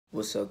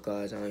What's up,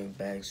 guys? I am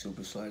back.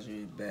 Super Slicer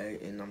is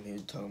back, and I'm here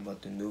talking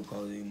about the new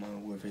Call of Duty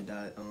Modern Warfare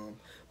that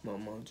my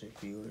mom just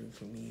pre-ordered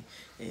for me,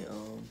 and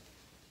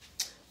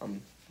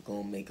I'm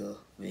gonna make a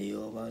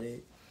video about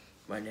it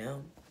right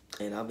now.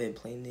 And I've been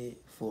playing it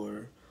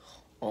for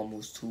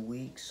almost 2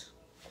 weeks,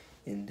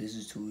 and this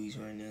is 2 weeks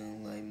right now,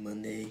 like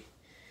Monday.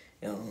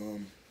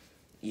 And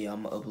yeah,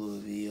 I'm gonna upload a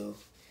video,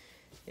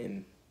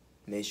 and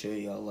make sure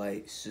y'all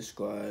like,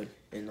 subscribe,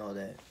 and all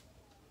that.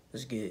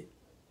 Let's get it.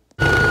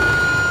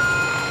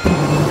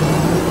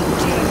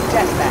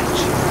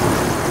 Deathmatch.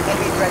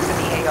 Enemy threats in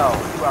the AO.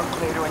 You are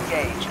clear to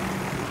engage.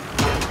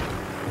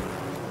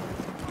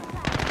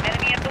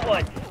 Enemy in the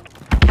woods.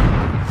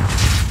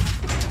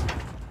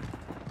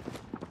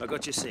 I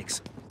got you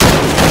 6.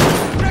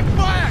 Check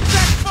fire!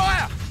 Check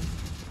fire!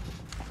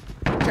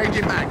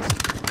 Changing mags.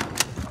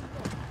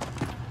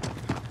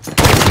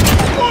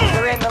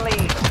 You're in the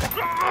lead.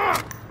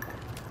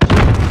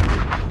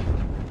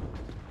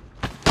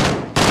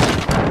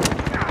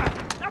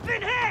 I've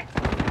been hit!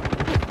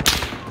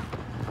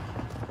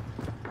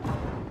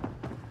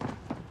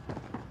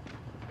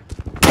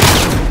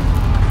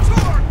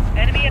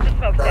 Enemy at the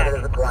smokestack.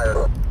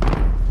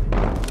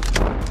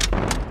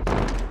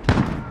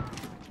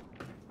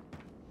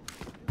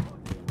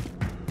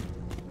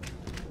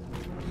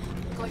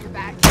 Got your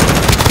back.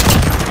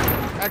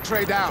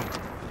 X-ray down.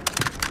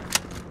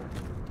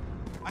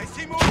 I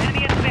see more.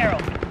 Enemy at the barrel.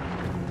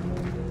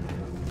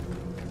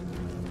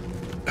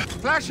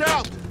 Flash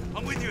out.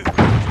 I'm with you.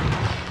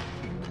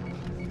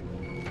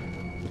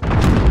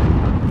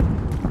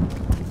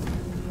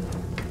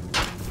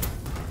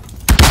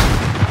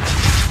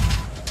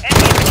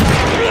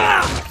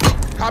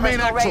 Come in,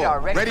 Radar,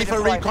 Axel. Ready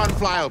for recon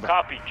flyover.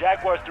 Copy.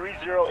 Jaguar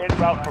 3-0 en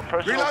route for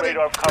personal Reloading.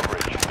 radar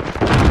coverage.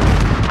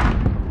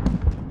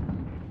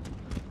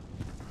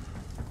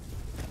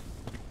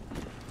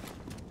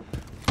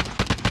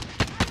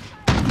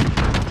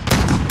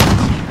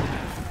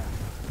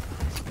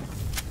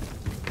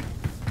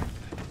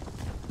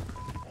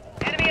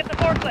 Enemy at the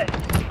forklift.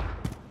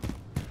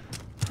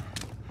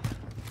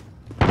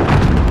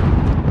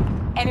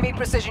 Enemy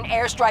precision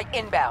airstrike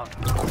inbound.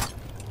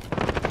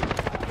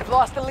 You've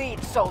lost the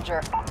lead,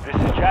 soldier. This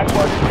is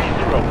Jaguar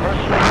 3-0.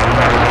 Personal radar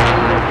coverage.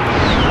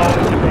 Call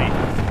into base.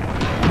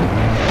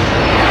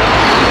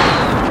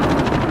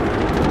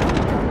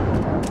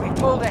 We've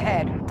pulled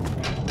ahead.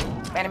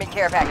 Enemy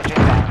care package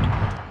inbound.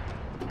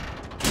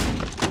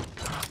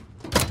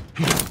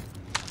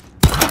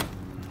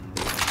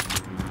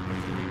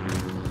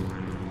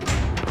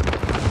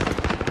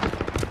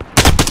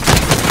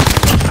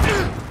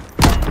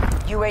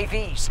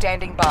 UAV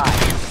standing by.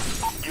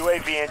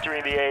 UAV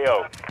entering the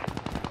AO.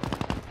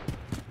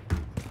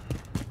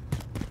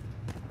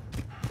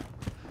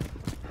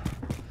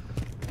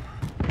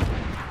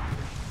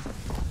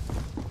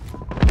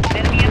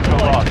 Enemy in the So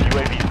woods. lost.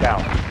 UAV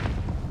down.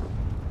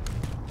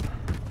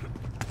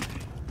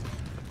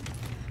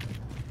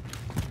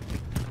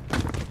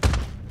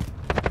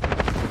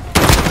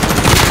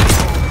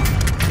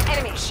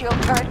 Enemy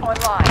shield turret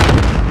online.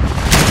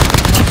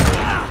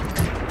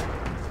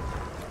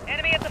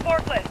 Enemy at the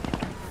forklift.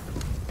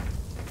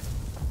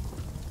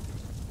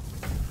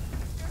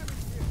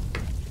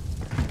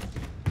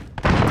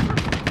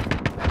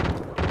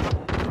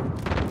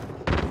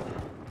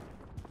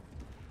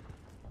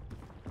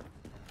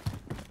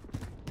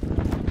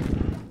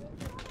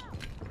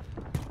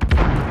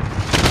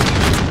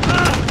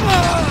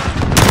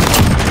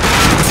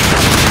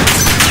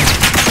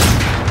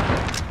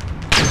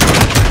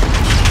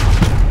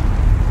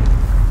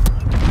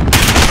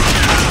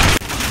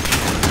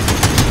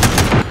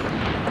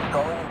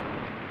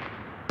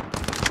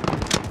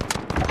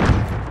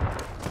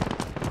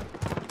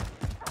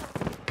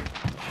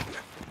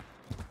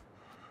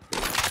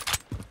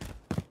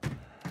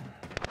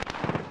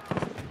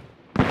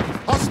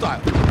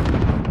 Hostile.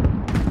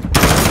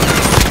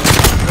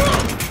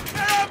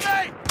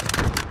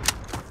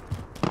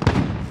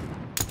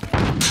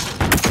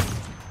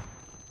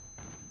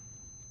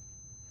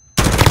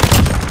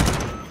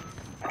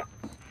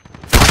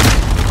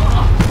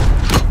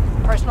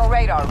 Personal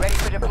radar ready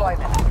for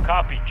deployment.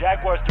 Copy.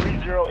 Jaguar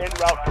 3-0 en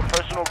route for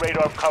personal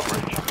radar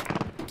coverage.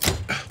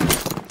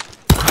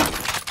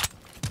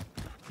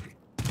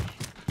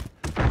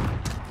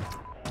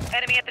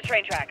 Enemy at the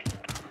train tracks.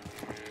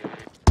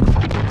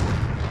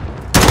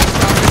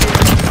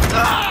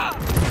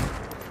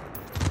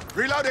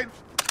 Reloading.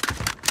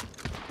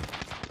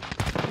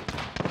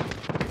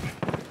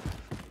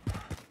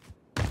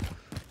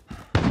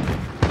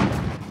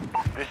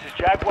 This is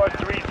Jaguar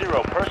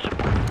 3-0. Personal.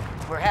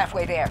 We're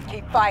halfway there.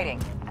 Keep fighting.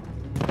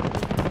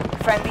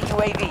 Friendly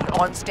UAV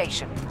on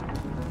station.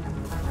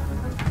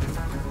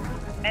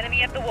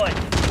 Enemy at the woods.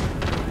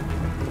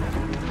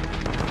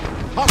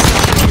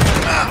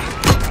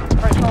 Hostile.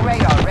 Personal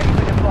radar ready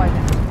for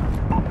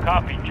deployment.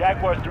 Copy.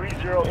 Jaguar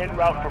 3-0 en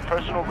route for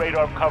personal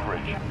radar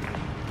coverage.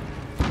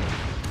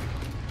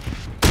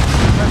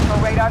 Personal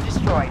radar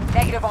destroyed.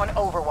 Negative on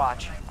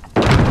Overwatch.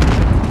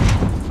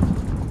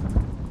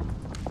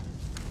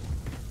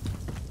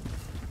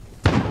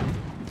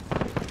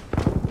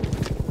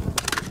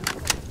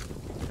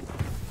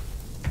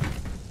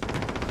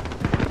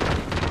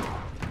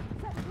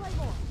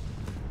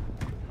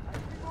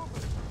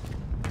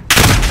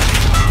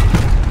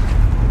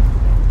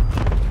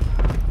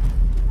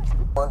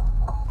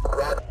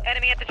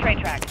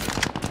 track.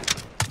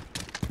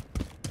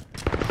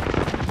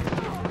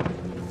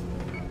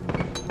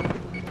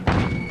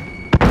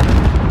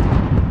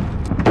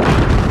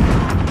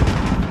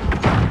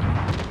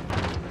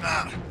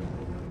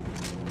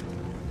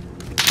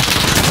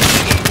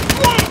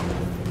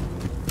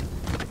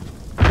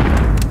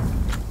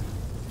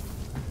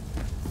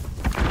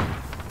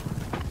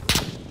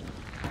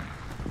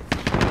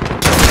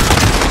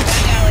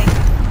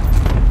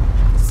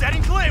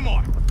 Setting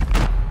Claymore!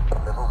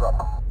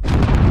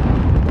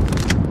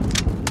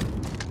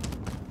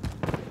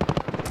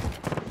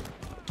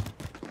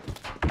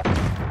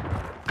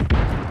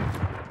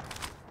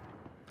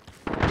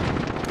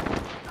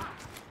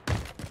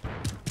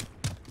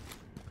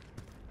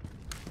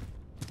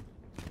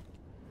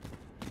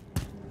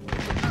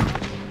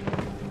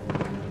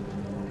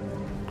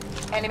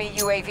 Enemy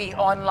UAV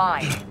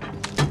online.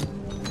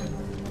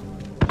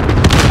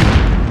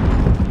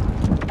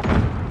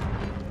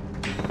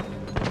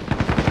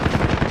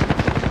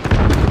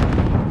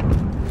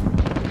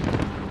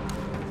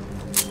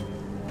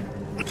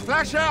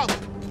 Flash out!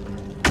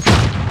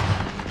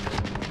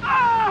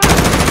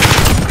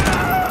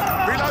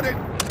 Reloading!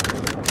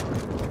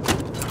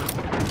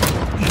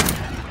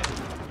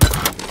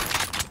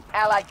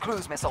 Allied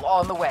cruise missile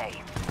on the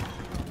way.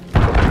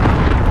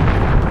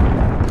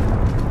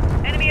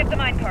 Enemy at the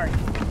minecart.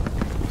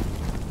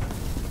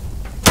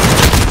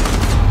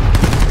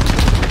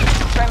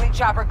 Friendly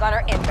chopper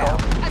gunner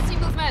inbound. I see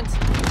movement.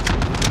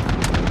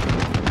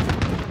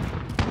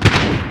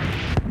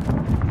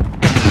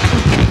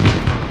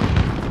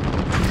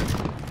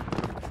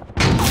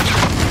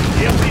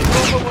 Please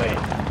move away.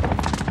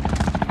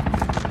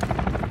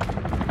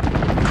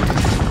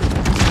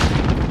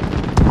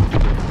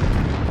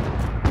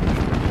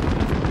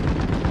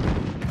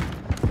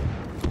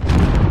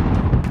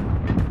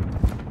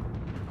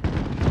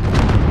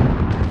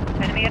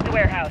 Enemy at the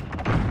warehouse.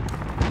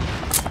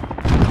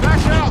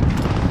 Flash out!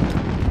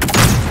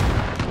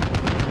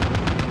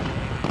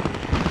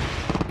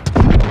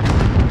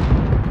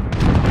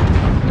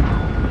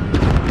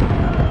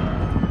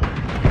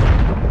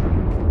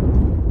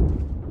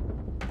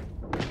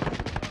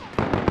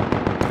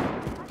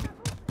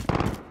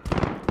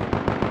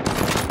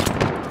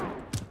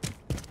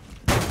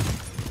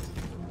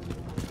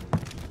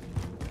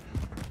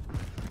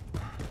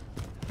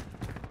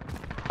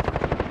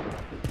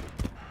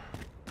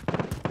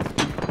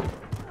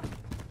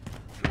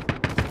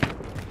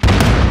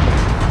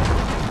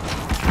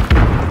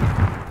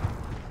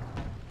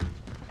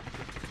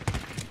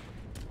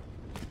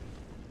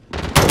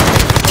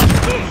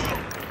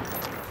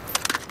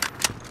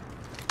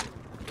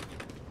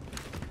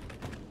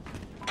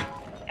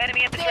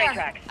 Enemy at the train There.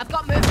 track. I've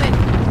got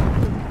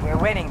movement. We're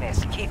winning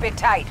this. Keep it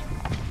tight.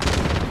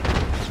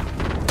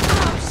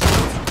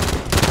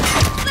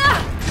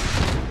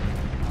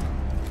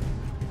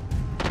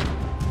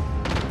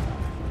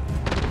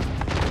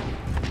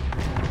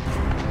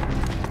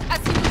 I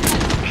see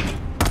movement.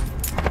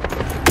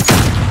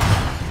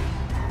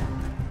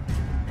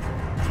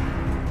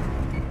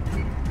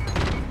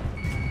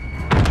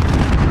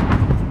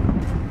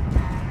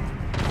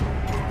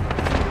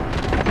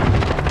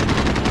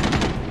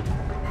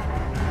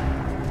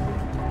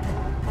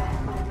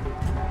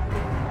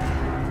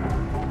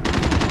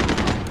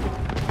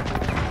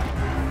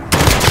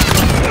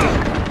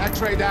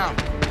 X-ray down.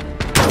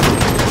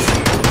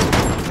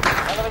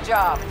 Hell of a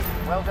job.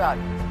 Well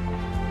done.